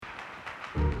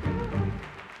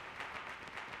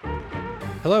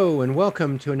Hello, and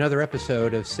welcome to another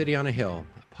episode of City on a Hill,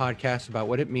 a podcast about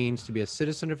what it means to be a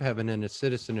citizen of heaven and a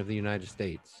citizen of the United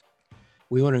States.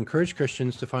 We want to encourage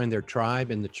Christians to find their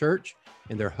tribe in the church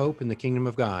and their hope in the kingdom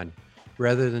of God,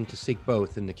 rather than to seek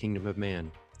both in the kingdom of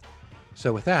man.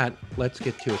 So with that, let's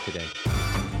get to it today.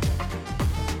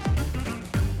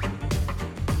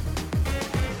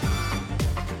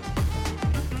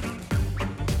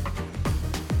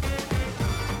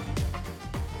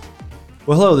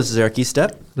 Well, hello, this is Eric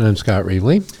Eastep. I'm Scott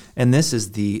Reevely. And this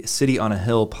is the City on a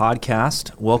Hill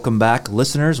podcast. Welcome back,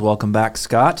 listeners. Welcome back,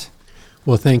 Scott.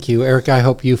 Well, thank you, Eric. I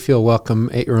hope you feel welcome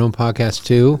at your own podcast,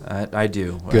 too. I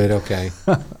do. Good, okay.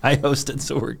 I hosted,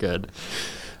 so we're good.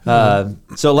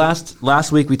 So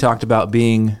last week we talked about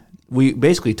we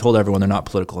basically told everyone they're not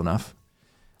political enough.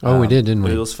 Oh, we did, didn't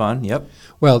we? It was fun, yep.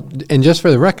 Well, and just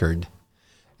for the record,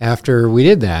 after we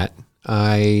did that,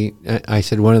 I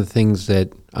said one of the things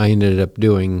that I ended up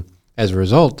doing as a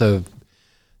result of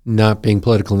not being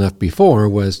political enough before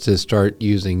was to start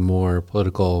using more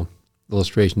political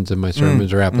illustrations in my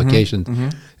sermons or applications.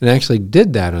 And I actually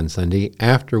did that on Sunday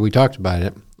after we talked about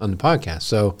it on the podcast.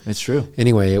 So it's true.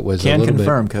 Anyway, it was Can a little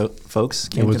confirm, bit, folks.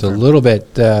 It was a little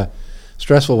bit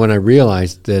stressful when I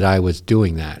realized that I was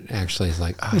doing that. Actually, it's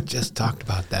like, I just talked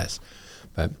about this.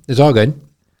 But it's all good.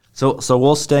 So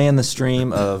we'll stay in the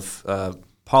stream of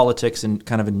politics and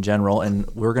kind of in general, and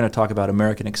we're going to talk about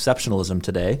American exceptionalism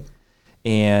today.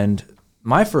 And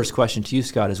my first question to you,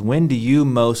 Scott, is when do you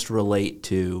most relate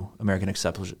to American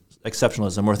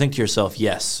exceptionalism, or think to yourself,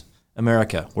 yes,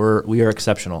 America, we are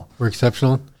exceptional? We're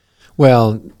exceptional?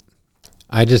 Well,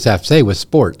 I just have to say with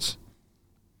sports,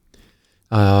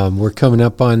 we're coming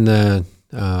up on the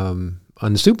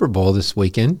Super Bowl this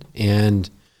weekend, and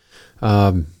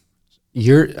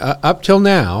you're up till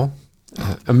now,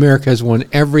 America has won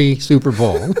every Super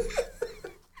Bowl.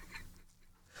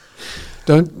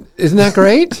 Isn't that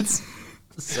great?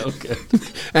 So good.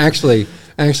 Actually,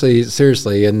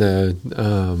 seriously, in the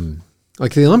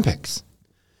like the Olympics,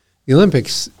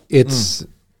 it's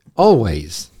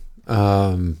always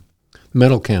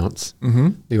medal counts.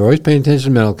 You're always paying attention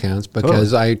to medal counts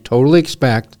because I totally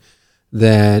expect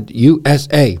that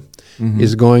USA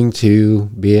is going to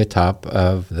be atop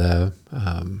of the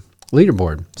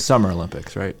leaderboard. Summer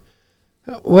Olympics, right?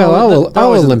 Well,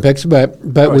 all Olympics, but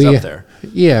we up there.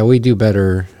 Yeah, we do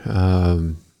better.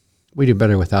 We do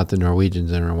better without the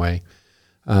Norwegians in our way.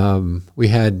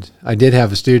 I did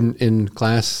have a student in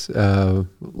class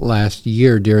last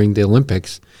year during the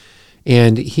Olympics,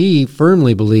 and he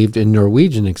firmly believed in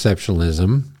Norwegian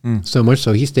exceptionalism, so much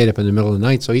so he stayed up in the middle of the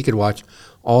night so he could watch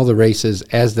all the races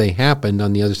as they happened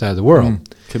on the other side of the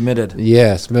world. Committed.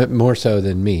 Yes, more so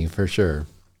than me, for sure.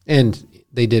 And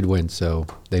they did win, so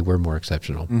they were more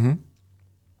exceptional.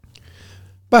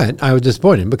 But I was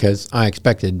disappointed because I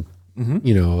expected,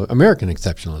 American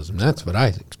exceptionalism. That's what I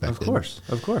expected.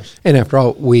 Of course. And after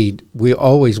all, we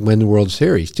always win the World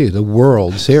Series too. The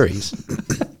World Series.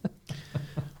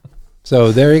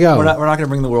 So there you go. We're not going to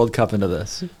bring the World Cup into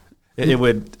this. It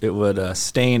would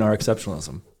stain our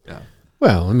exceptionalism. Yeah.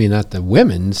 Well, I mean, not the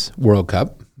Women's World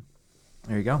Cup.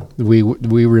 There you go.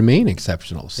 We remain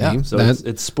exceptional. See? Yeah, so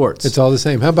it's sports. It's all the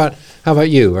same. How about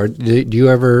you? Or do you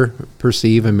ever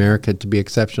perceive America to be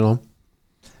exceptional?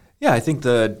 Yeah, I think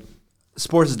the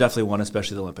sports is definitely one,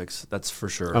 especially the Olympics. That's for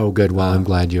sure. Oh, good. Well, I'm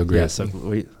glad you agree. Yeah, so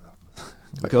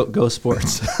go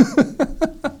sports.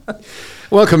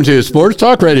 Welcome to Sports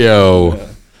Talk Radio.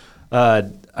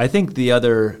 I think the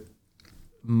other,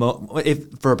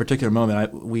 for a particular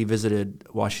moment, we visited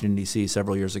Washington, D.C.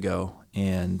 several years ago,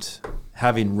 and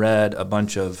having read a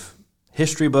bunch of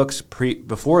history books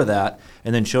before that,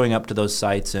 and then showing up to those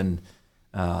sites and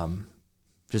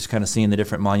just kind of seeing the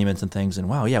different monuments and things, and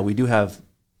wow, yeah, we do have.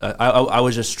 I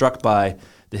was just struck by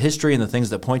the history and the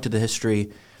things that point to the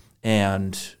history,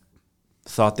 and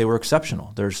thought they were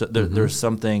exceptional. There's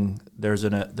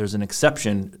an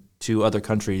exception to other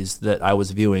countries that I was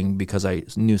viewing because I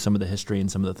knew some of the history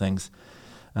and some of the things,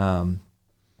 and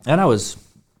I was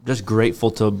just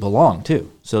grateful to belong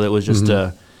too. So it was just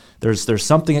there's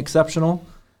something exceptional,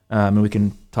 and we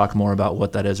can talk more about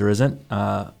what that is or isn't.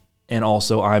 And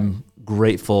also, I'm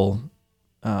grateful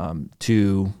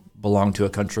to belong to a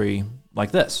country like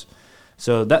this.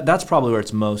 So that's probably where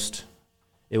it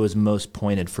was most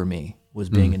pointed for me, was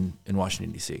being in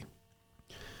Washington, D.C.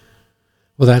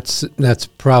 Well, that's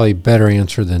probably a better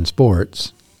answer than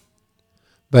sports,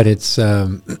 but it's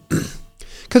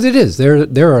because it is.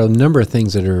 There are a number of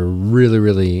things that are really,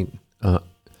 really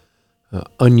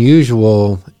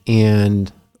unusual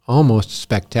and almost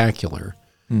spectacular.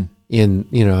 You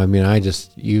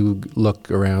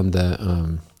look around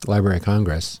the Library of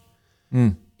Congress,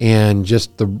 and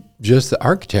just the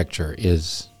architecture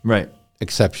is Right.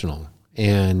 exceptional,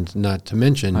 and not to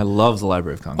mention I love the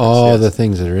Library of Congress. all yes. the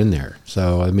things that are in there.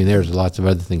 So I mean, there's lots of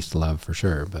other things to love for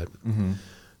sure. But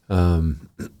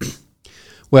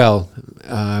well,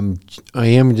 I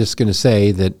am just going to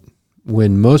say that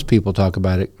when most people talk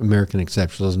about American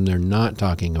exceptionalism, they're not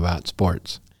talking about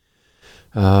sports.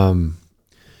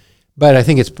 But I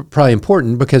think it's probably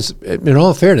important because, in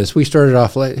all fairness, we started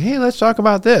off like, hey, let's talk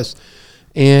about this.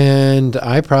 And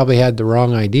I probably had the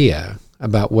wrong idea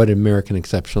about what American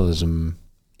exceptionalism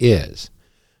is.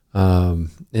 And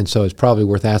so it's probably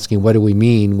worth asking, what do we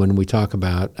mean when we talk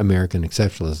about American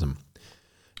exceptionalism?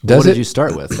 What did you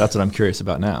start with? That's what I'm curious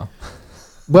about now.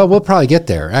 Well, we'll probably get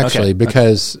there, actually, Okay.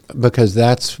 because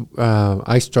that's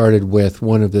I started with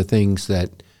one of the things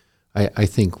that I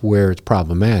think where it's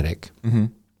problematic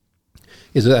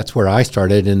is that's where I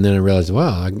started, and then I realized,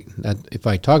 well, if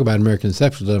I talk about American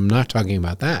exceptionalism, I'm not talking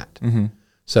about that.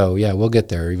 So, yeah, we'll get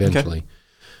there eventually. Okay.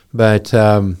 But,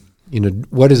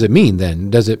 what does it mean then?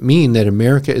 Does it mean that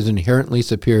America is inherently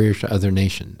superior to other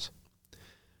nations?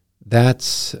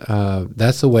 That's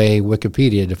the way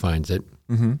Wikipedia defines it.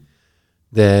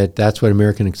 That's what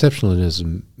American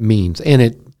exceptionalism means,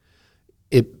 and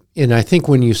and I think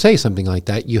when you say something like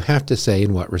that, you have to say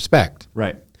in what respect.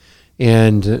 Right.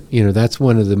 And that's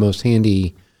one of the most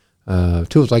handy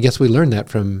tools. I guess we learned that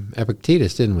from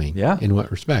Epictetus, didn't we? Yeah. In what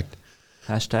respect?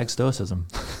 Hashtag Stoicism.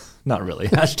 Not really.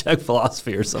 Hashtag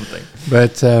philosophy or something.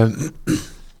 But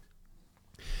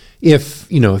if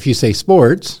you say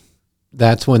sports,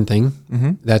 that's one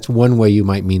thing. That's one way you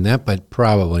might mean that, but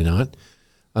probably not.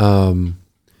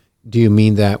 Do you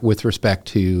mean that with respect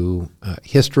to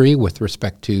history, with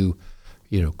respect to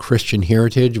Christian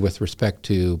heritage, with respect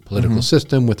to political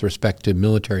system, with respect to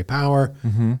military power?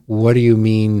 What do you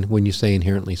mean when you say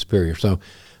inherently superior? So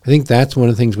I think that's one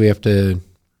of the things we have to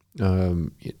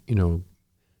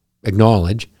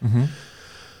acknowledge.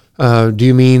 Do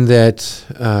you mean that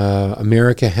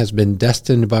America has been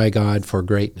destined by God for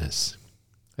greatness?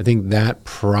 I think that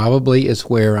probably is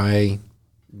where I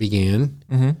began,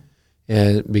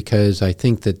 because I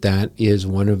think that is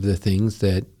one of the things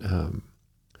that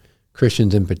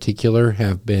Christians in particular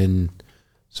have been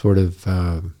sort of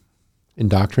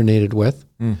indoctrinated with,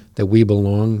 that we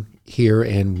belong here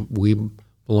and we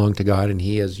belong to God, and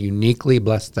He has uniquely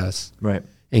blessed us Right.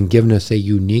 and given us a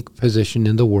unique position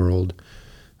in the world.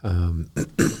 And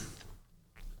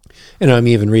I'm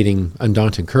even reading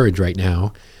Undaunted Courage right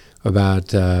now about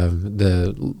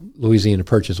the Louisiana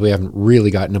Purchase. We haven't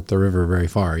really gotten up the river very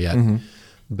far yet.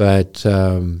 But,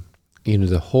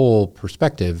 the whole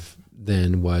perspective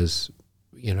then was,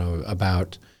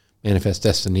 about manifest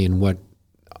destiny and what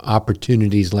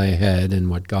opportunities lay ahead and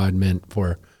what God meant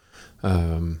for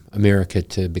America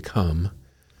to become.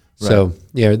 Right. So,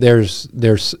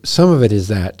 there's some of it is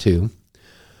that too.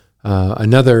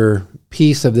 Another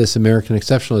piece of this American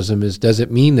exceptionalism is, does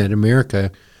it mean that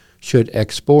America should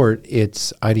export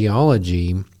its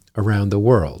ideology around the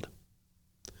world?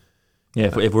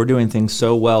 Yeah, if we're doing things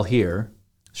so well here,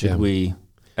 should we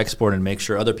export and make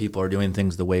sure other people are doing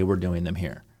things the way we're doing them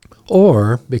here?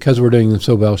 Or, because we're doing them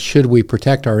so well, should we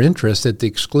protect our interests at the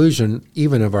exclusion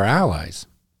even of our allies?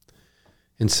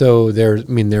 And so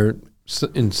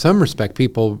in some respect,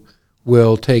 people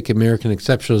will take American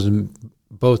exceptionalism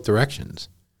both directions.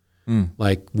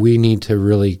 Like, we need to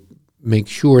really make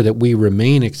sure that we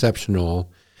remain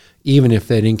exceptional, even if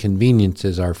that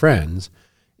inconveniences our friends.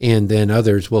 And then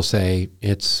others will say,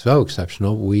 it's so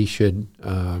exceptional, we should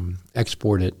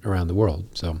export it around the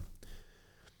world. So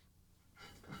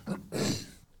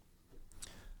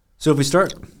if we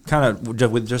start kind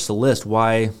of with just a list,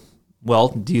 why? Well,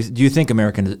 do you think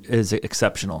American is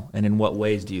exceptional, and in what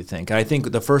ways do you think? I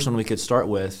think the first one we could start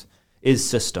with is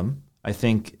system. I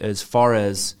think as far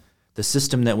as the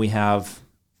system that we have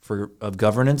of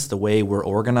governance, the way we're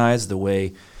organized, the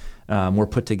way we're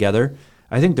put together,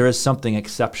 I think there is something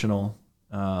exceptional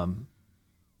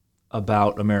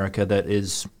about America that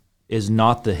is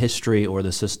not the history or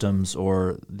the systems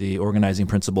or the organizing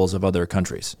principles of other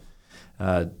countries.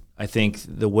 I think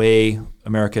the way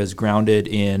America is grounded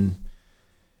in,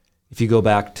 if you go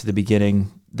back to the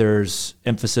beginning, there's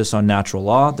emphasis on natural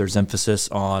law, there's emphasis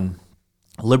on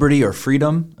liberty or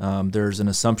freedom. There's an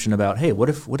assumption about, hey, what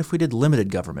if we did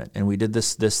limited government and we did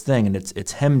this thing, and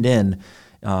it's hemmed in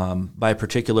by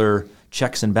particular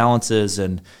checks and balances,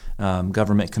 and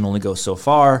government can only go so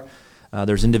far.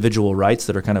 There's individual rights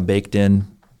that are kind of baked in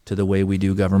to the way we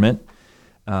do government.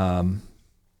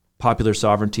 Popular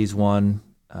sovereignty is one.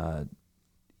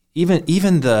 even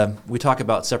we talk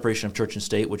about separation of church and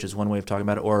state, which is one way of talking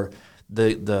about it, or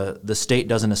the state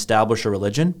doesn't establish a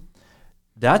religion.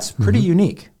 That's pretty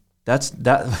unique.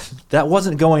 That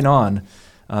wasn't going on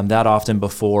that often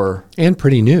before, and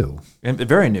pretty new, and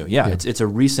very new. Yeah, it's a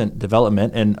recent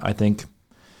development, and I think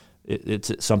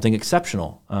it's something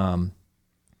exceptional. And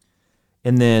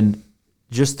then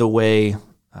just the way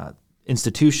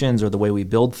institutions or the way we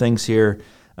build things here,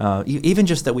 even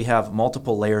just that we have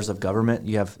multiple layers of government.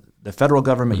 You have the federal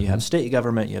government, you have state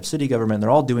government, you have city government. They're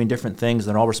all doing different things.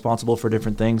 They're all responsible for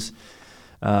different things.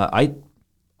 I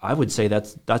would say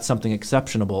that's something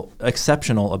exceptional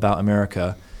about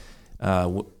America,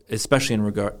 especially in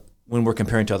regard when we're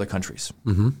comparing to other countries.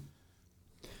 Mm-hmm.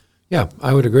 Yeah,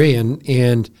 I would agree.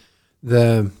 And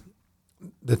the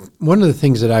one of the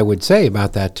things that I would say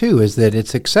about that too is that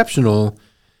it's exceptional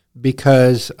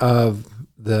because of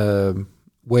the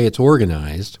way it's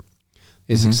organized.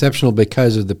 It's exceptional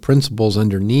because of the principles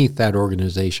underneath that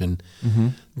organization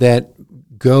that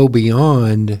go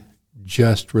beyond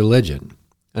just religion.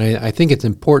 And I think it's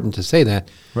important to say that,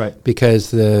 right?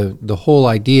 Because the whole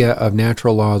idea of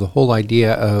natural law, the whole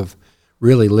idea of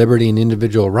really liberty and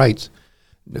individual rights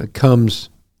comes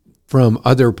from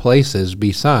other places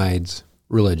besides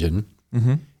religion.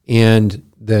 And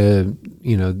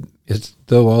it's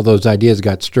though all those ideas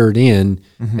got stirred in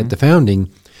at the founding,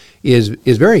 is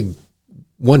very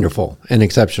wonderful and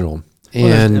exceptional.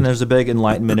 And there's a big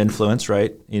Enlightenment influence,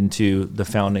 right, into the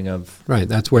founding of right.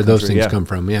 That's where those things come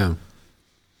from. Yeah.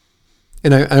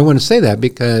 And I want to say that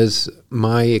because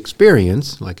my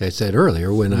experience, like I said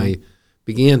earlier, when I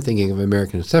began thinking of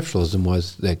American exceptionalism,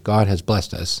 was that God has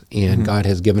blessed us and God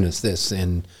has given us this,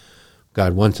 and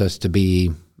God wants us to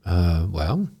be,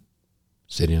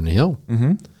 sitting on a hill.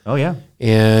 Oh, yeah.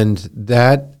 And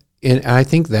I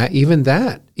think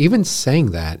even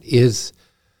saying that is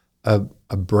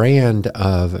a brand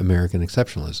of American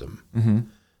exceptionalism.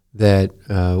 That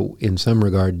in some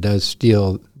regard does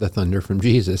steal the thunder from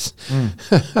Jesus.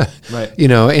 Right.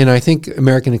 And I think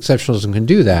American exceptionalism can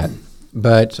do that.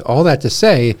 But all that to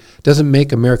say doesn't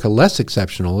make America less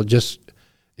exceptional. It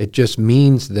just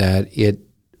means that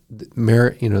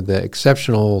the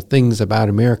exceptional things about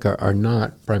America are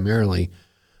not primarily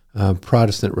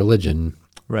Protestant religion.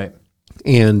 Right.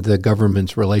 And the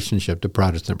government's relationship to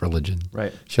Protestant religion.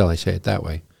 Right. Shall I say it that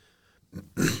way?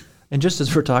 And just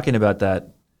as we're talking about that,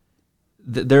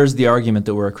 there's the argument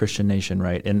that we're a Christian nation,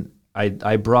 right? And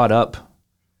I brought up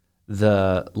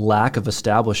the lack of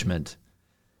establishment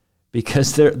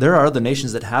because there are other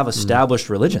nations that have established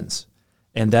religions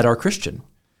and that are Christian.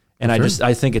 And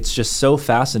I think it's just so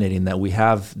fascinating that we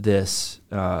have this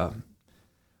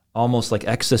almost like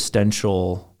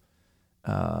existential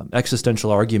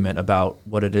argument about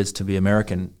what it is to be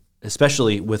American,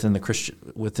 especially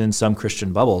within some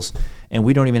Christian bubbles, and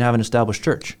we don't even have an established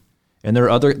church. And there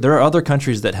are other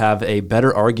countries that have a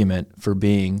better argument for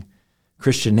being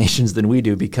Christian nations than we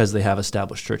do because they have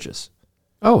established churches.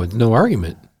 Oh, it's no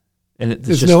argument. And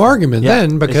there's no argument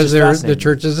then because the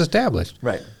church is established.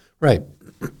 Right. Right.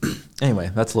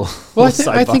 Anyway, that's a little. Well,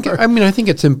 I think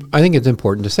it's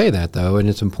important to say that though, and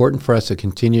it's important for us to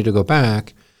continue to go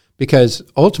back because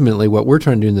ultimately, what we're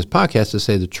trying to do in this podcast is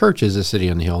say the church is a city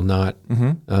on the hill, not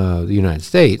the United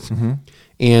States,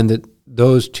 and that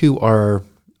those two are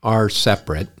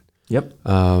separate. Yep.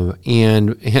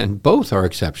 And both are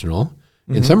exceptional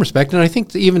in some respect. And I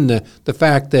think even the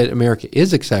fact that America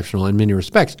is exceptional in many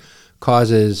respects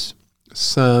causes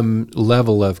some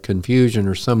level of confusion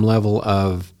or some level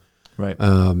of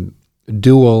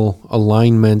dual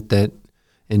alignment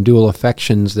and dual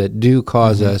affections that do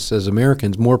cause us as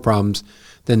Americans more problems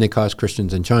than they cause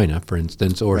Christians in China, for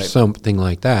instance, or something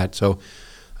like that. So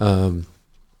in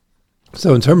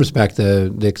some respect,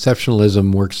 the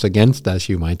exceptionalism works against us,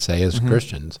 you might say, as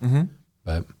Christians.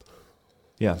 But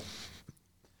yeah.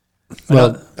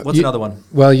 Well, what's another one?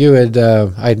 Well,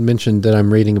 I had mentioned that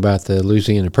I'm reading about the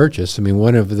Louisiana Purchase. I mean,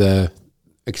 one of the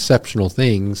exceptional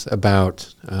things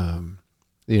about the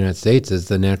United States is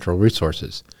the natural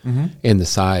resources and the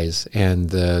size and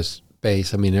the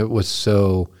space. I mean,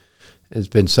 it's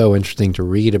been so interesting to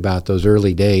read about those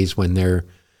early days when there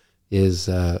is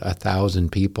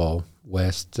 1,000 people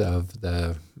west of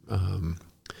the,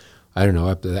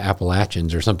 up to the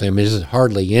Appalachians or something. I mean, there's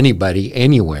hardly anybody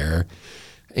anywhere.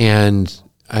 And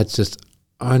it's just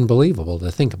unbelievable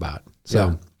to think about.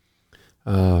 So,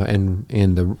 and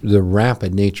the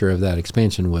rapid nature of that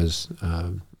expansion was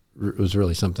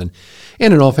really something.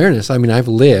 And in all fairness, I mean, I've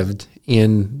lived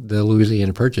in the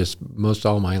Louisiana Purchase most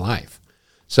all my life.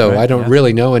 So Right, I don't yeah.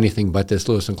 really know anything but this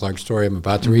Lewis and Clark story I'm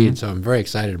about to read, so I'm very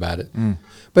excited about it.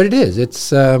 But it is.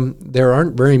 It's there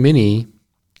aren't very many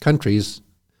countries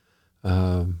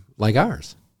like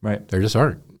ours. Right. There just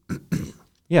aren't.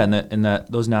 Yeah, and that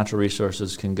those natural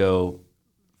resources can go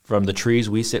from the trees.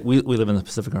 We live in the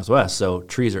Pacific Northwest, so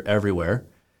trees are everywhere.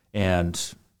 And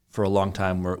for a long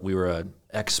time, we were an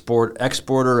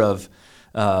exporter of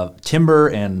timber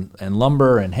and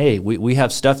lumber. And hey, we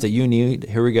have stuff that you need.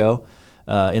 Here we go.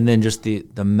 And then just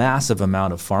the massive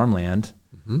amount of farmland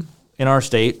in our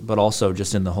state, but also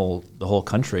just in the whole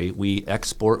country. We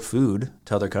export food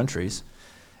to other countries,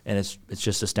 and it's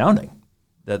just astounding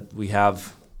that we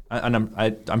have. And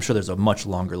I'm sure there's a much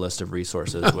longer list of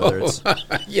resources. Whether it's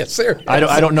Yes, there is.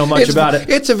 I don't know much about it.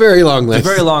 It's a very long list. It's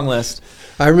a very long list.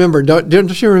 I remember,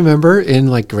 don't you remember in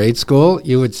like grade school,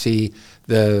 you would see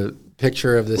the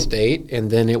picture of the state, and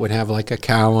then it would have like a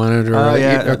cow on it,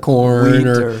 or a corn, wheat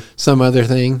or some other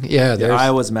thing. Yeah, Yeah,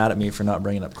 Iowa's mad at me for not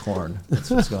bringing up corn.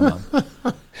 That's what's going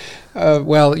on.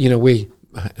 well, we,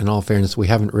 in all fairness, we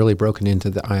haven't really broken into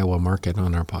the Iowa market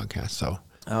on our podcast. So,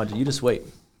 Oh, you just wait.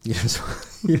 You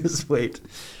just wait.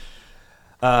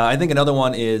 I think another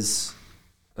one is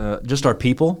just our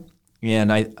people,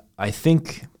 and I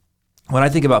think when I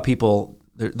think about people,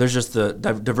 there's just the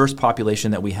diverse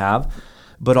population that we have,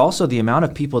 but also the amount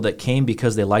of people that came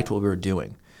because they liked what we were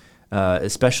doing,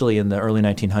 especially in the early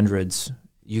 1900s.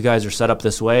 You guys are set up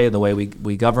this way, the way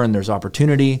we govern. There's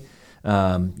opportunity.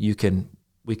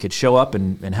 We could show up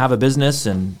and have a business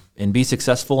and be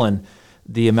successful. And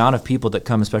the amount of people that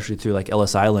come, especially through like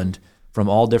Ellis Island, from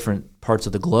all different parts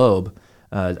of the globe,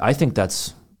 I think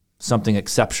that's something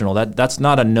exceptional. That's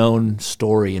not a known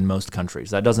story in most countries.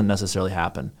 That doesn't necessarily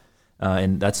happen,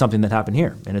 and that's something that happened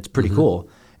here, and it's pretty cool.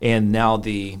 And now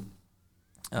the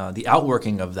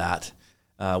outworking of that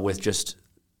with just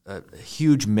a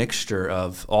huge mixture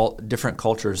of all different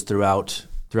cultures throughout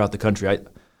the country.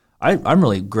 I'm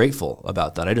really grateful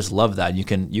about that. I just love that. You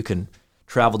can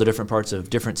travel to different parts of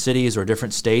different cities or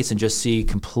different states and just see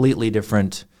completely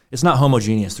different. It's not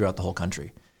homogeneous throughout the whole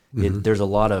country. There's a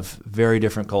lot of very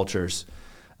different cultures,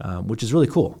 which is really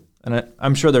cool. And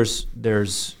I'm sure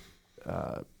there's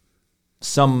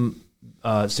some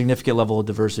significant level of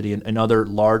diversity in other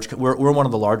large. We're one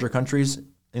of the larger countries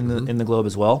in the globe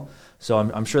as well. So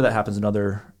I'm sure that happens in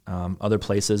other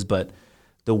places, but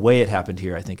the way it happened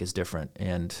here, I think, is different,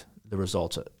 and the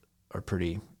results are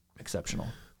pretty exceptional.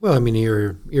 well, I mean,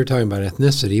 you're talking about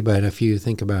ethnicity, but if you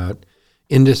think about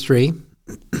industry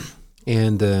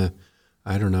and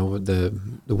I don't know, the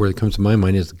word that comes to my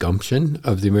mind is gumption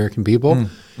of the American people,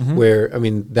 where, I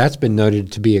mean, that's been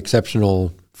noted to be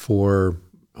exceptional for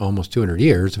almost 200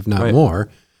 years, if not more,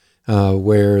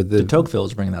 where De Tocqueville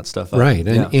is bringing that stuff up. Right,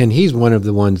 and he's one of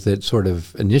the ones that sort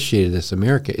of initiated this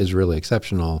America is really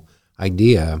exceptional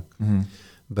idea,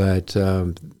 but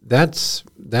that's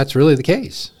really the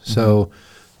case. So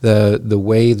the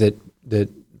way that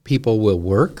people will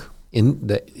work, in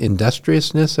the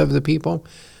industriousness of the people,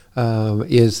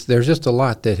 is there's just a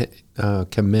lot that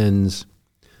commends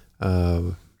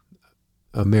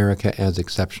America as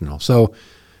exceptional. So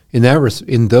in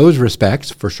those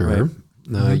respects, for sure,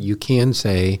 you can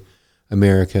say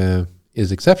America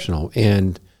is exceptional,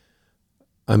 and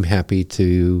I'm happy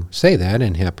to say that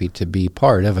and happy to be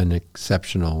part of an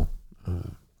exceptional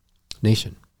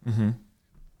nation.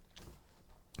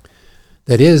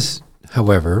 That is,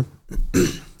 however,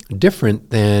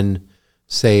 different than,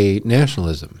 say,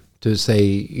 nationalism. To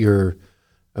say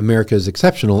America is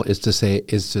exceptional is to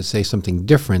say something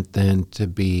different than to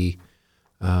be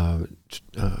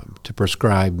to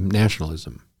prescribe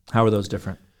nationalism. How are those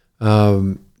different?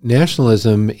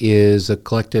 Nationalism is a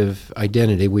collective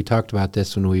identity. We talked about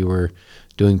this when we were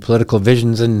doing political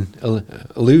visions and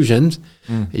illusions.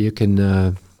 You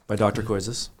can By Dr.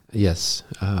 Koizes. Yes,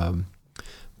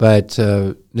 but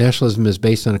nationalism is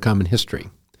based on a common history.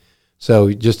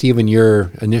 So just even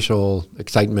your initial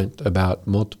excitement about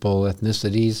multiple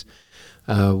ethnicities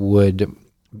would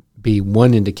be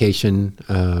one indication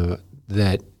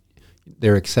that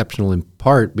they're exceptional in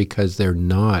part because they're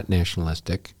not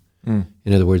nationalistic.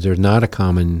 In other words, there's not a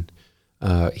common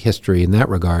history in that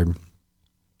regard.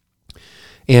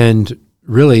 And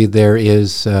really there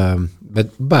is,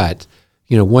 but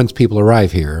once people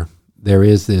arrive here, there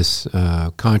is this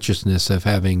consciousness of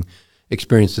having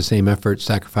experienced the same efforts,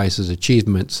 sacrifices,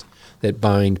 achievements that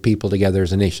bind people together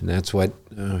as a nation. That's what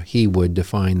he would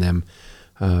define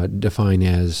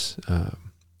as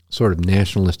sort of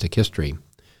nationalistic history.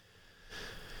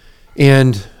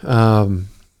 And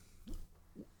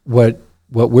what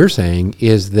we're saying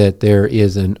is that there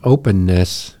is an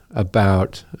openness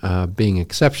about being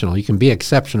exceptional. You can be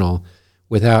exceptional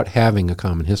without having a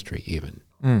common history even.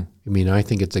 I mean, I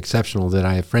think it's exceptional that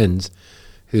I have friends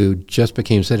who just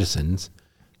became citizens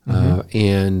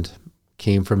and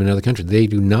came from another country. They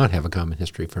do not have a common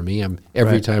history for me.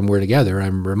 Every time we're together,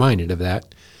 I'm reminded of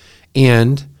that.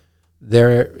 And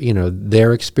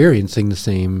they're experiencing the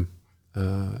same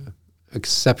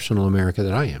exceptional America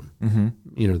that I am.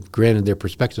 Granted, their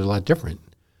perspective is a lot different,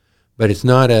 but it's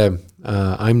not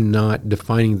I'm not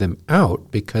defining them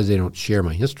out because they don't share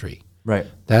my history. Right.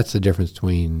 That's the difference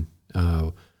between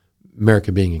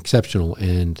America being exceptional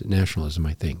and nationalism,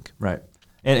 I think. Right.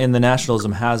 And the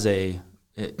nationalism has in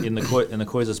the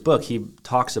Koizes book, he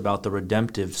talks about the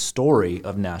redemptive story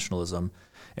of nationalism,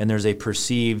 and there's a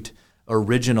perceived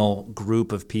original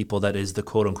group of people that is the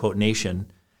quote-unquote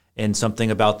nation, and something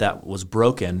about that was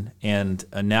broken, and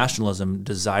a nationalism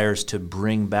desires to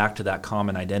bring back to that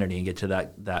common identity and get to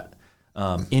that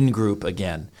in-group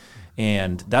again.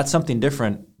 And that's something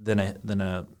different than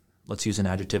a let's use an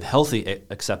adjective, healthy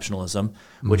exceptionalism,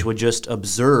 which would just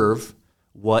observe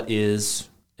what is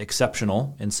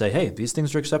exceptional and say, hey, these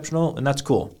things are exceptional, and that's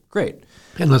cool. Great.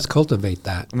 And let's cultivate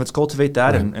that.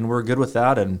 Right. And we're good with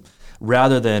that. And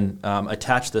rather than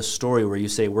attach this story where you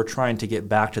say we're trying to get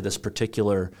back to this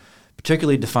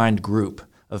particularly defined group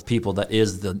of people that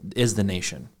is the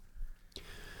nation.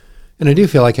 And I do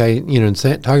feel like in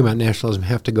talking about nationalism,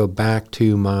 have to go back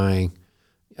to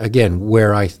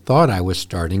where I thought I was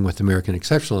starting with American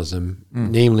exceptionalism,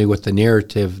 namely with the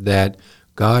narrative that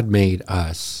God made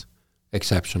us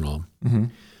exceptional.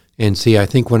 And see, I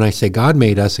think when I say God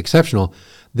made us exceptional,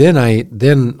 then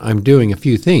I'm doing a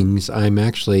few things. I'm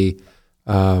actually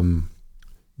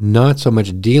not so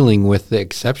much dealing with the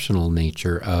exceptional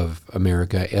nature of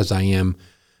America as I am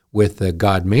with the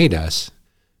God made us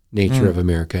nature of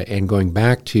America, and going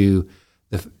back to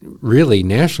the really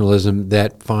nationalism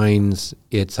that finds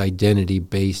its identity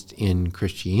based in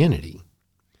Christianity,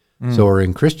 or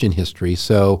in Christian history.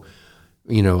 So,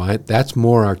 that's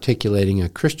more articulating a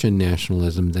Christian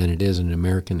nationalism than it is an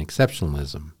American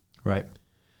exceptionalism. Right.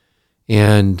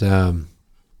 And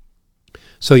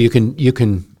so you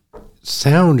can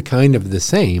sound kind of the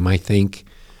same, I think,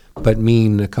 but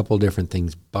mean a couple different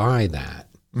things by that.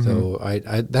 So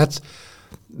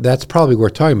that's probably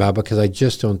worth talking about, because I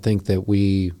just don't think that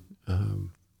we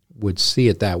would see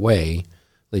it that way,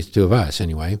 at least two of us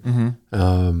anyway,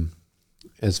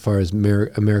 as far as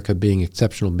America being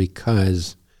exceptional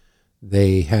because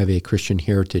they have a Christian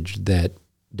heritage that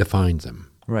defines them.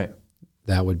 Right.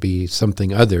 That would be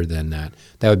something other than that.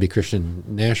 That would be Christian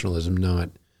nationalism, not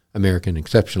American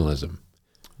exceptionalism.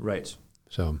 Right.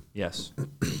 So yes.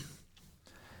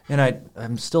 And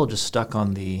I'm still just stuck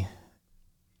on the...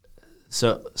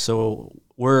 So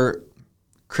we're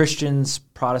Christians,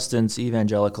 Protestants,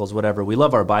 evangelicals, whatever. We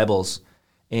love our Bibles,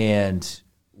 and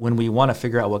when we want to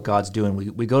figure out what God's doing,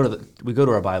 we go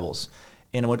to our Bibles.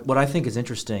 And what I think is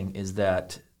interesting is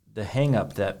that the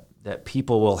hang-up that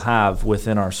people will have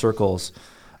within our circles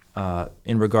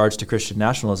in regards to Christian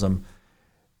nationalism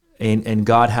and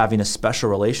God having a special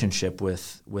relationship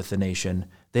with the nation,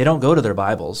 they don't go to their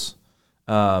Bibles.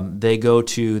 They go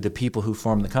to the people who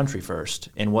formed the country first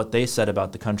and what they said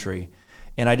about the country.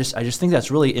 And I just think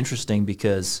that's really interesting,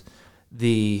 because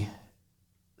we've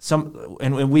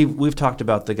talked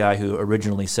about the guy who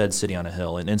originally said City on a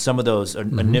Hill, and some of those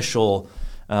initial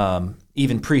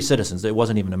even pre-citizens, it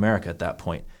wasn't even America at that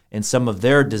point, and some of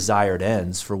their desired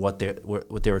ends for what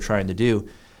they were trying to do.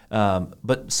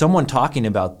 But someone talking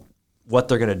about what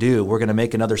they're going to do, we're going to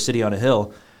make another city on a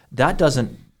hill, that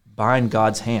doesn't bind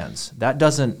God's hands. That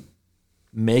doesn't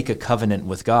make a covenant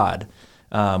with God,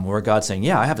 where God's saying,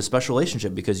 yeah, I have a special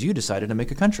relationship because you decided to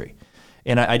make a country.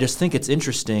 And I just think it's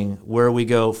interesting where we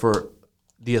go for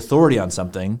the authority on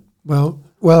something. Well,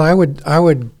 I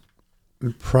would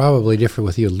probably differ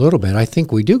with you a little bit. I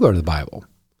think we do go to the Bible,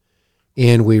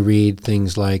 and we read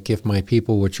things like, if my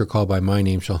people which are called by my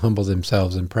name shall humble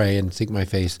themselves and pray and seek my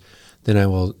face, then I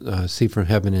will see from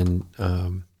heaven,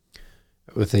 and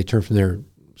if they turn from their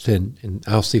sin, and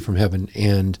I'll see from heaven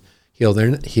and heal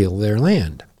their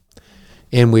land.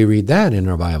 And we read that in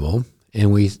our Bible,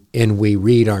 and we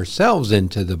read ourselves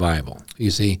into the Bible, you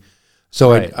see.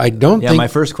 So right. I don't think... my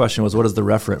first question was, what is the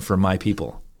referent for my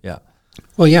people? Yeah.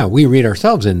 Well, yeah, we read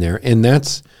ourselves in there, and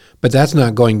that's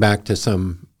not going back to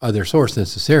some other source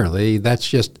necessarily. That's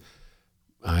just,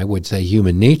 I would say,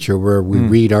 human nature, where we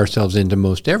read ourselves into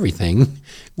most everything.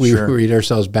 We read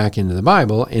ourselves back into the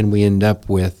Bible, and we end up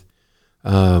with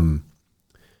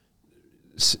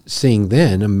seeing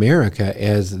then America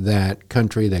as that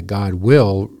country that God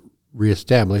will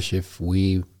reestablish if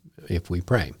we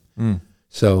pray.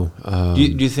 So, do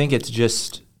you think it's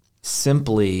just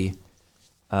simply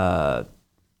a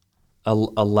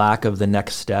lack of the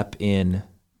next step in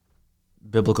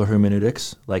biblical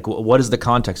hermeneutics? Like, what is the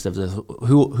context of this?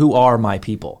 Who are my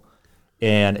people?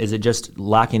 And is it just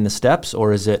lacking the steps,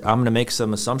 or is it I'm going to make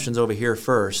some assumptions over here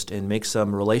first and make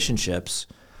some relationships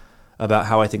about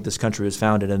how I think this country was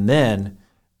founded, and then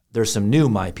there's some new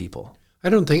my people? I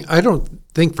don't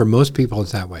think for most people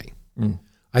it's that way.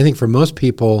 I think for most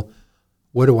people,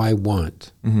 what do I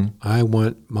want? I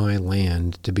want my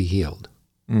land to be healed.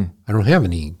 I don't have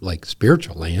any like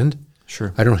spiritual land.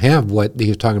 Sure. I don't have what he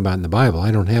was talking about in the Bible.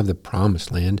 I don't have the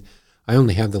promised land. I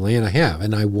only have the land I have,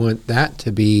 and I want that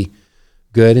to be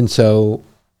good. And so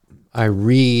I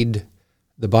read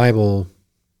the Bible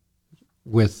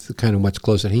with kind of what's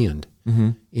close at hand,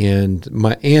 and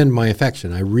my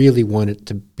affection. I really want it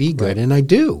to be good, and I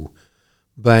do.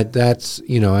 But that's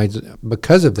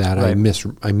because of that, I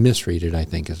misread it. I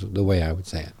think is the way I would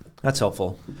say it. That's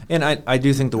helpful, and I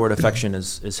do think the word affection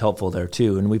is helpful there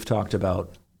too. And we've talked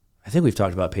about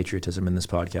patriotism in this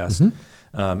podcast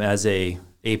as a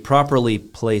properly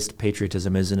placed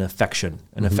patriotism is an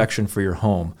affection for your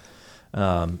home.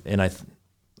 And I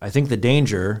think the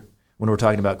danger when we're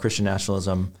talking about Christian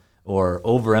nationalism or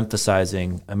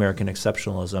overemphasizing American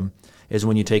exceptionalism is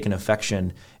when you take an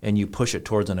affection and you push it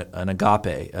towards an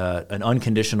agape, an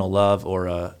unconditional love or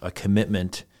a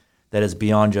commitment that is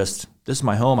beyond just, this is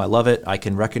my home, I love it, I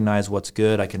can recognize what's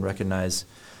good, I can recognize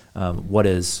what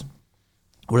is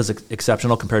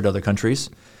exceptional compared to other countries,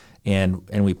 and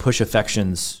we push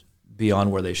affections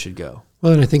beyond where they should go.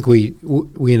 Well, and I think we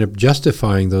end up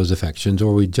justifying those affections,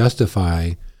 or we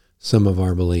justify some of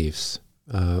our beliefs.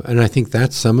 And I think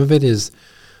that some of it is,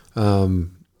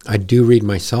 I do read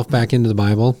myself back into the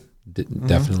Bible,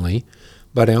 definitely,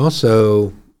 but I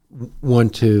also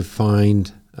want to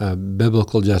find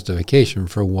biblical justification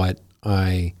for what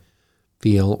I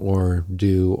feel or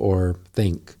do or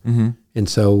think. And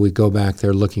so we go back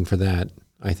there looking for that,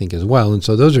 I think, as well. And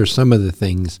so those are some of the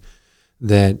things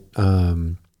that,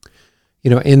 and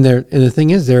the thing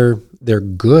is, they're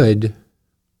good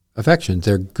affections.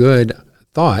 They're good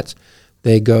thoughts.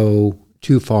 They go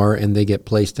too far and they get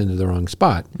placed into the wrong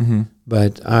spot.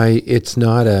 But it's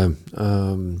not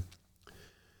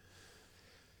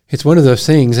it's one of those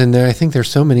things, and I think there's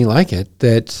so many like it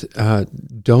that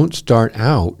don't start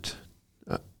out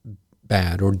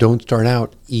bad or don't start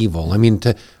out evil. I mean,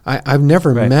 I've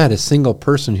never met a single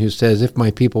person who says, if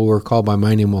my people who are called by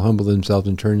my name will humble themselves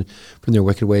and turn from their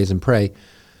wicked ways and pray,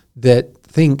 that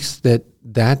thinks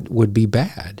that would be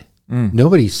bad.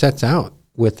 Nobody sets out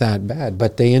with that bad,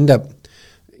 but they end up,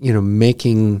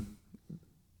 making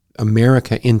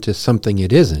America into something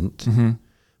it isn't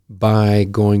by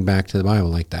going back to the Bible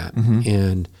like that.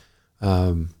 And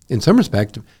in some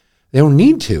respect, they don't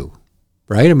need to.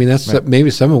 Right? I mean, that's maybe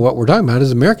some of what we're talking about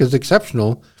is America's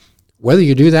exceptional, whether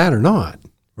you do that or not.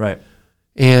 Right.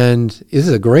 And this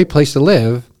is a great place to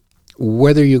live,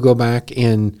 whether you go back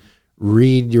and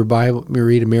read your Bible,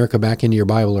 read America back into your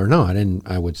Bible or not. And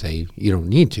I would say you don't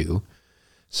need to.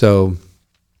 So.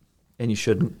 And you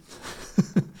shouldn't.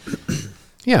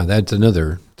 Yeah, that's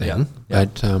another thing. Yeah.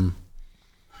 But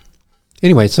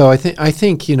anyway, so I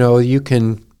think you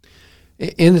can.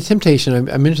 In the temptation,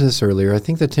 I mentioned this earlier, I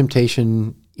think the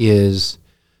temptation is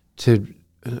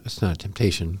it's not a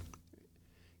temptation.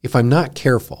 If I'm not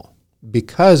careful,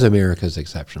 because America is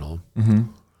exceptional,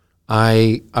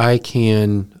 I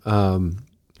can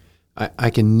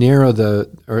narrow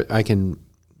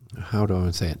how do I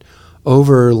want to say it,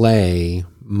 overlay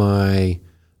my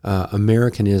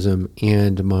Americanism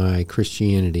and my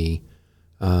Christianity,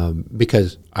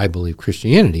 because I believe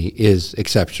Christianity is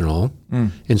exceptional.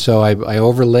 And so I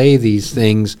overlay these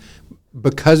things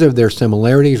because of their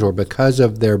similarities or because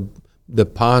of the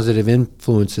positive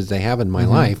influences they have in my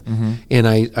life. And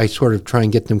I sort of try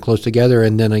and get them close together,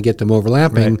 and then I get them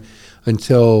overlapping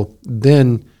until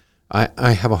then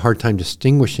I have a hard time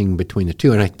distinguishing between the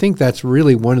two. And I think that's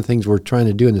really one of the things we're trying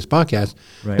to do in this podcast,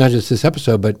 not just this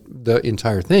episode, but the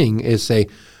entire thing, is say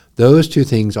those two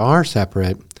things are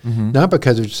separate. Not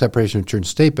because of separation of church and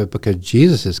state, but because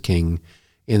Jesus is king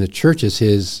and the church is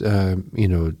his,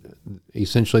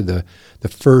 essentially the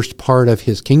first part of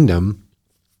his kingdom,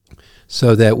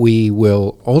 so that we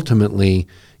will ultimately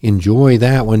enjoy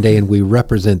that one day and we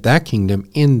represent that kingdom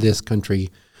in this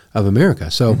country of America.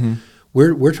 So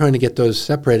we're trying to get those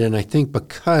separated, and I think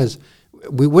because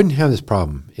we wouldn't have this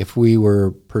problem if we were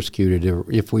persecuted or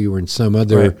if we were in some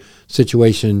other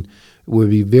situation. It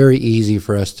would be very easy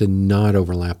for us to not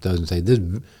overlap those and say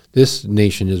this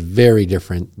nation is very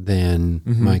different than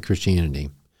my Christianity.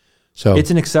 So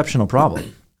it's an exceptional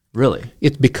problem. Really?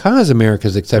 It's because America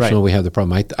is exceptional we have the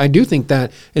problem. I do think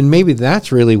that, and maybe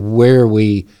that's really where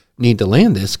we need to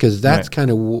land this, because that's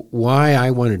kind of why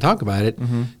I want to talk about it.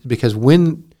 Because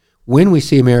when we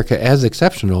see America as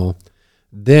exceptional,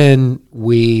 then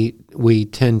we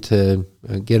tend to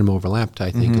get them overlapped,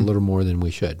 I think, a little more than we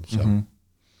should.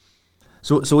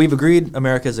 So we've agreed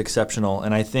America is exceptional,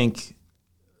 and I think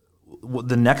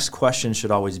the next question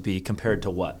should always be compared to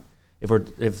what?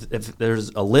 If there's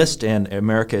a list and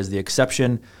America is the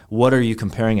exception, what are you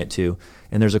comparing it to?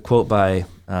 And there's a quote by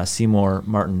Seymour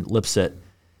Martin Lipset,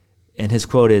 and his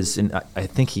quote is, and I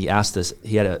think he asked this.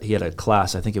 He had a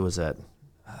class. I think it was at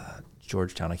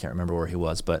Georgetown. I can't remember where he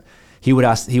was, but he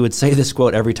would say this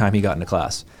quote every time he got into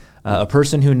class: "A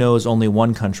person who knows only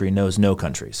one country knows no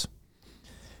countries."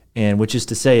 And which is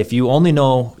to say, if you only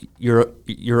know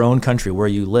your own country where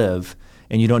you live,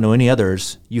 and you don't know any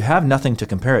others, you have nothing to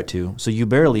compare it to, so you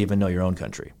barely even know your own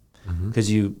country, because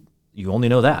you only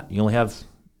know that. You only have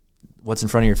what's in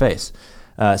front of your face.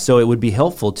 So it would be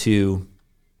helpful to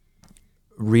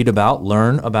read about,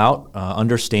 learn about,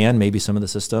 understand maybe some of the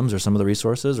systems or some of the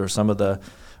resources or some of the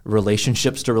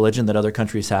relationships to religion that other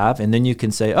countries have, and then you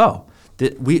can say, oh,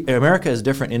 America is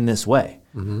different in this way.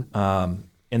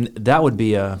 And that would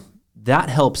be that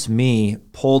helps me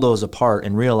pull those apart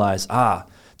and realize,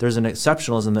 there's an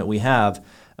exceptionalism that we have,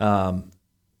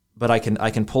 but I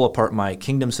can pull apart my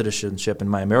kingdom citizenship and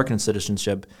my American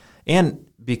citizenship, and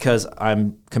because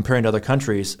I'm comparing to other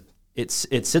countries, it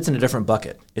sits in a different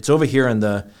bucket. It's over here in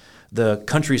the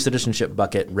country citizenship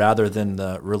bucket rather than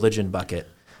the religion bucket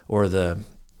or the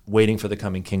waiting for the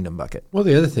coming kingdom bucket. Well,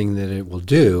 the other thing that it will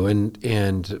do,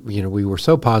 and we were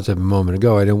so positive a moment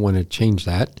ago, I don't want to change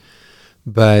that,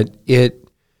 but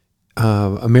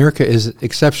America is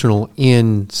exceptional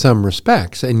in some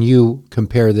respects, and you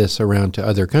compare this around to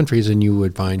other countries, and you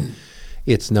would find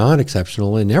it's not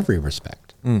exceptional in every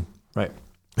respect. Right.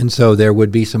 And so there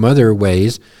would be some other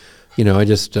ways.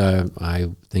 I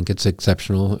think it's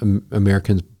exceptional.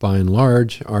 Americans, by and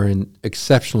large, are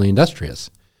exceptionally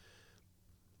industrious.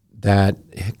 That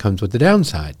comes with the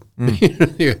downside.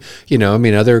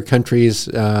 Other countries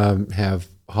have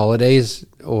holidays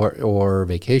or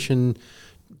vacation,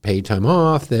 paid time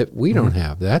off that we don't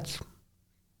have. That's,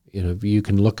 you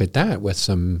can look at that with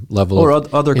some level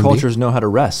of other cultures know how to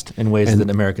rest in ways that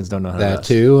Americans don't know how to rest.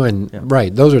 That too, and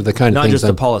right, those are the kind of things. Not just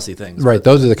the policy things. Right,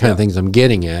 those are the kind of things I'm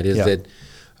getting at, is that,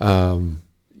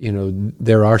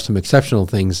 there are some exceptional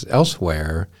things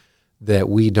elsewhere that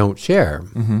we don't share.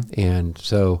 And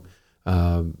so,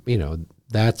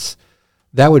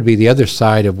 that would be the other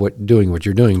side of what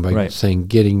you're doing by saying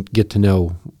get to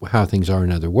know how things are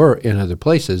in other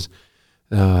places.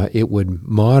 It would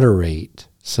moderate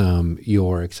some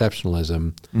your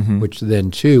exceptionalism, which then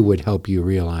too would help you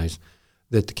realize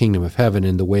that the kingdom of heaven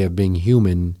and the way of being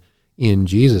human in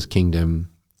Jesus' kingdom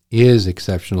is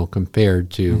exceptional compared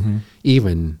to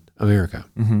even America.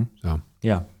 So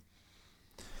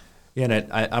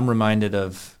and I'm reminded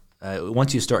of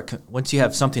once you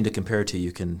have something to compare to,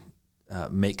 you can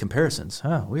make comparisons.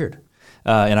 Weird.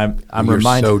 And I'm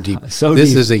reminded. So deep.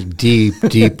 This is a deep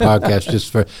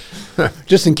podcast.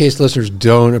 Just in case listeners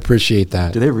don't appreciate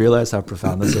that. Do they realize how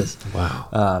profound this is?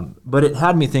 Wow. But it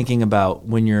had me thinking about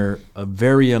when you're a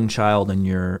very young child and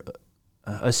you're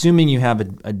assuming you have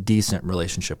a decent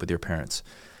relationship with your parents,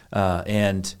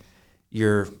 and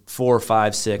you're 4,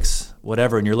 5, 6,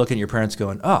 whatever, and you're looking at your parents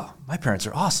going, "Oh, my parents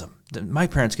are awesome. My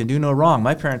parents can do no wrong.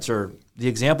 My parents are the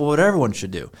example of what everyone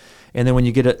should do." And then when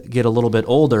you get a little bit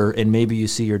older, and maybe you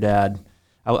see your dad,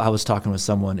 I was talking with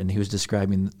someone, and he was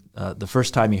describing the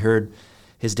first time he heard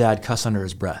his dad cuss under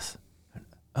his breath.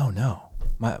 Oh no,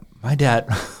 my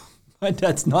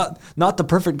dad's not the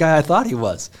perfect guy I thought he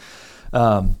was.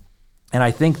 And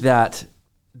I think that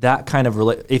kind of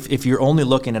if you're only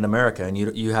looking at America and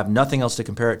you have nothing else to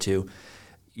compare it to,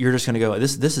 you're just going to go,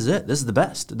 this is it. This is the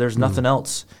best. There's nothing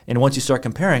else. And once you start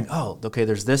comparing,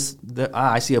 there's this.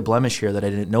 I see a blemish here that I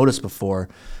didn't notice before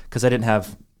because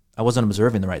I wasn't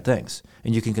observing the right things.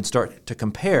 And you can start to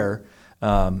compare,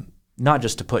 not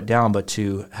just to put down, but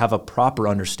to have a proper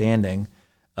understanding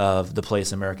of the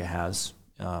place America has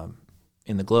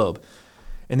in the globe.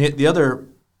 And the other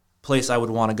place I would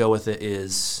want to go with it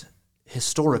is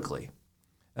historically.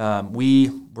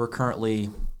 We're currently,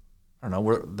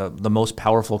 we're the most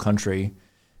powerful country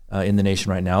in the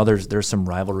nation right now. There's some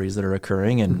rivalries that are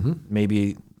occurring, and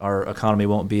maybe our economy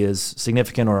won't be as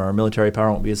significant or our military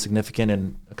power won't be as significant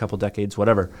in a couple decades,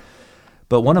 whatever.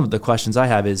 But one of the questions I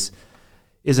have is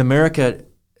America's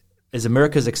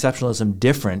exceptionalism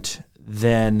different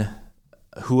than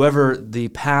whoever the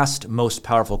past most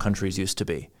powerful countries used to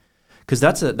be? because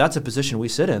that's a position we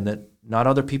sit in that not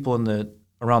other people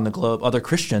around the globe, other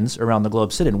Christians around the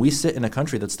globe sit in. We sit in a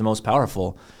country that's the most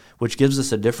powerful, which gives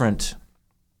us a different.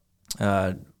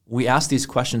 We ask these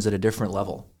questions at a different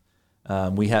level.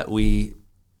 When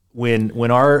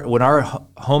our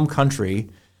home country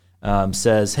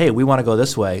says, "Hey, we want to go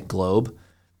this way," globe,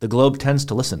 the globe tends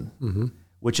to listen,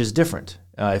 which is different.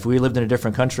 If we lived in a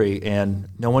different country and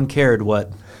no one cared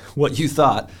what you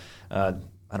thought, I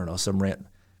don't know,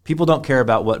 people don't care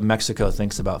about what Mexico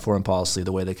thinks about foreign policy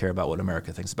the way they care about what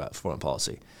America thinks about foreign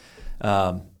policy,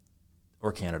 or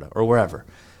Canada or wherever.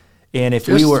 And if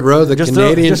we were throw the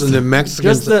Canadians and the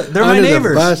Mexicans, they're my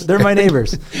neighbors. They're my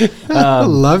neighbors. I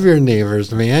love your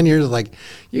neighbors, man. You're like,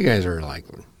 you guys are like.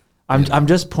 I'm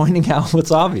just pointing out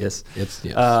what's obvious. Yes.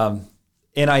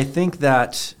 And I think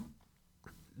that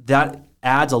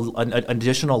adds an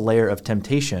additional layer of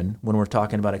temptation when we're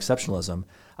talking about exceptionalism.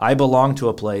 I belong to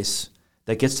a place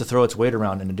that gets to throw its weight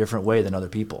around in a different way than other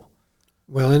people.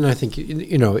 Well, and I think,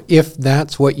 if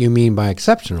that's what you mean by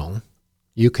exceptional,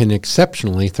 you can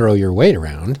exceptionally throw your weight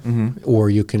around, or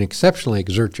you can exceptionally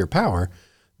exert your power,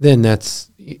 then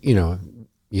that's,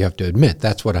 you have to admit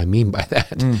that's what I mean by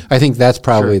that. I think that's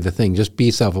probably the thing. Just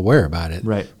be self-aware about it,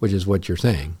 right? Which is what you're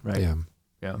saying. Right.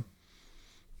 Yeah.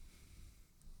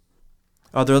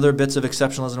 Are there other bits of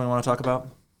exceptionalism we want to talk about?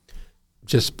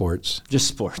 Just sports. Just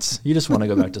sports. You just want to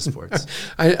go back to sports.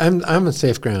 I'm a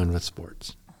safe ground with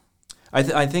sports.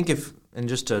 I think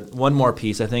one more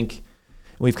piece, I think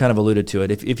we've kind of alluded to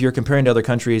it. If you're comparing to other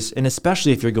countries, and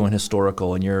especially if you're going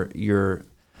historical and you're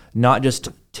not just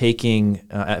taking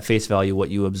at face value what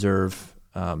you observe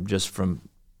just from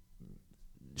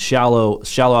shallow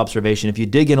observation. If you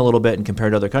dig in a little bit and compare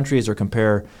to other countries or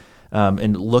compare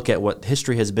and look at what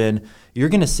history has been, you're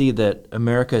going to see that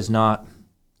America is not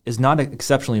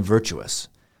exceptionally virtuous.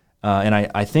 And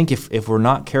I think if we're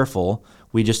not careful,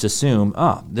 we just assume,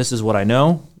 this is what I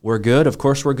know. We're good. Of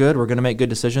course we're good. We're going to make good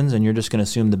decisions, and you're just going to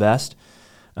assume the best.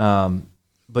 But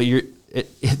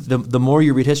the more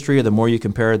you read history, or the more you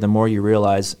compare, the more you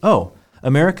realize,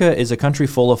 America is a country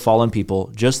full of fallen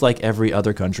people, just like every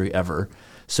other country ever.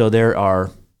 So there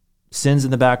are sins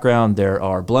in the background, there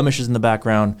are blemishes in the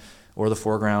background or the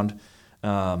foreground.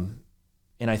 And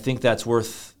I think that's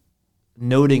worth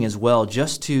noting as well,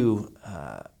 just to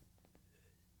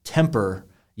temper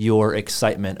your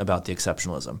excitement about the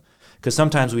exceptionalism. Because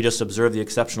sometimes we just observe the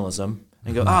exceptionalism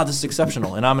and go, this is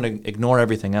exceptional, and I'm going to ignore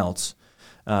everything else,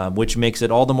 which makes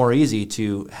it all the more easy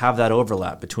to have that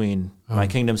overlap between my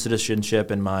kingdom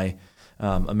citizenship and my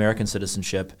American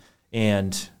citizenship.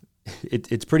 And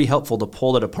it's pretty helpful to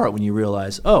pull it apart when you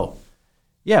realize, we're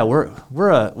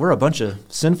a bunch of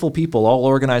sinful people all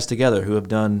organized together who have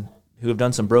done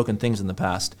some broken things in the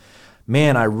past.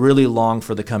 Man, I really long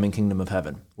for the coming kingdom of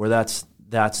heaven, where that's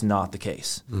not the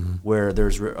case, where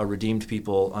there's a redeemed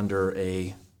people under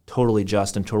a totally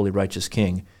just and totally righteous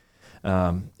king.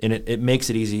 And it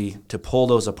makes it easy to pull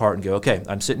those apart and go, okay,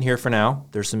 I'm sitting here for now.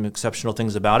 There's some exceptional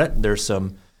things about it. There's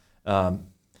some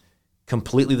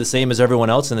completely the same as everyone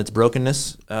else and its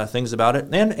brokenness things about it,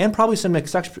 and probably some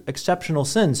exceptional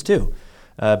sins too,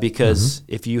 because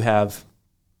if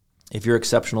you're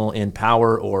exceptional in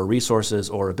power or resources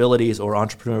or abilities or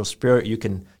entrepreneurial spirit, you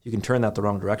can turn that the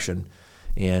wrong direction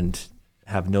and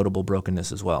have notable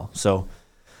brokenness as well. So,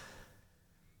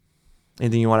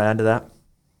 anything you want to add to that?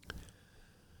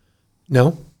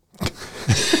 No.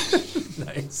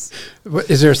 Nice.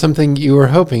 Is there something you were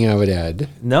hoping I would add?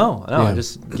 No, I'm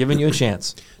just giving you a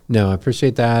chance. No, I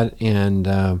appreciate that, and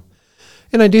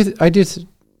I do.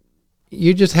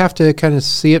 You just have to kind of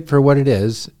see it for what it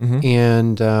is,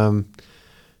 and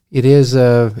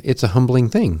it's a humbling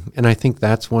thing, and I think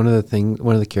that's one of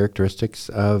the characteristics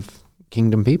of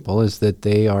kingdom people is that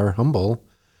they are humble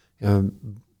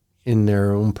in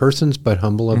their own persons, but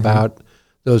humble about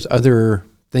those other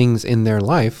things in their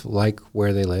life, like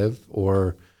where they live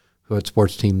or what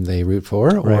sports team they root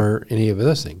for, or any of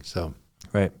those things. So,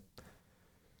 right.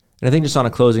 And I think just on a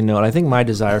closing note, I think my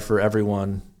desire for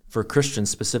everyone, for Christians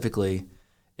specifically,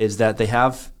 is that they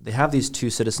have these two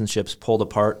citizenships pulled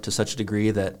apart to such a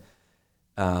degree that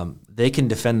they can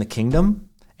defend the kingdom,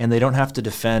 and they don't have to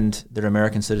defend their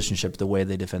American citizenship the way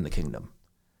they defend the kingdom.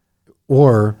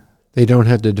 Or they don't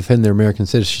have to defend their American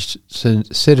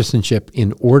citizenship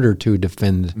in order to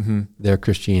defend their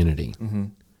Christianity.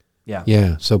 Yeah.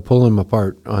 Yeah. So pull them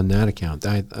apart on that account.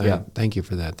 I thank you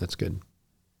for that. That's good.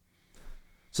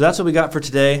 So that's what we got for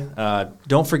today.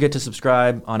 Don't forget to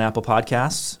subscribe on Apple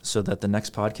Podcasts so that the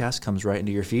next podcast comes right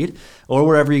into your feed, or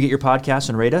wherever you get your podcasts,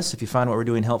 and rate us. If you find what we're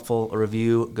doing helpful, a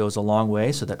review goes a long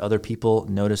way so that other people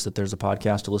notice that there's a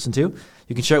podcast to listen to.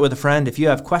 You can share it with a friend. If you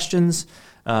have questions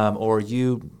or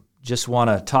you just want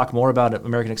to talk more about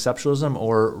American exceptionalism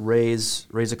or raise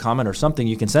a comment or something,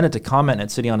 you can send it to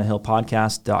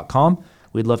comment@cityonahillpodcast.com.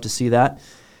 We'd love to see that,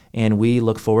 and we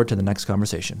look forward to the next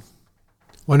conversation.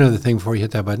 One other thing before you hit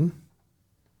that button.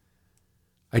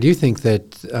 I do think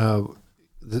that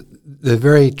the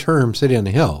very term City on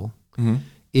the Hill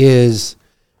is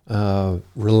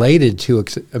related to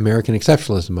American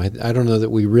exceptionalism. I don't know that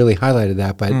we really highlighted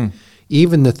that, but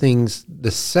even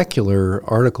the secular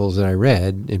articles that I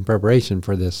read in preparation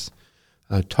for this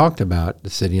talked about the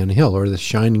City on the Hill or the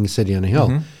shining city on a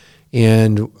hill.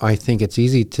 And I think it's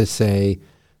easy to say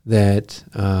that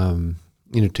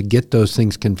to get those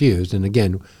things confused. And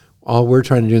again, all we're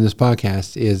trying to do in this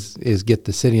podcast is get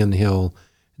the city on the hill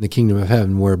in the kingdom of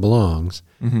heaven where it belongs,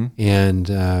 and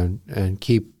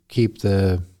keep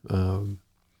the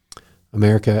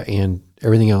America and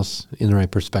everything else in the right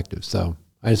perspective. So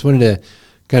I just wanted to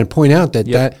kind of point out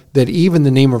that that even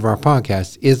the name of our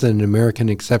podcast is an American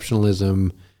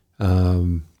exceptionalism.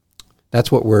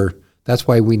 That's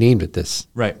why we named it this.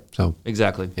 Right. So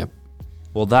exactly. Yep.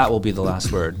 Well, that will be the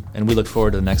last word, and we look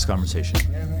forward to the next conversation.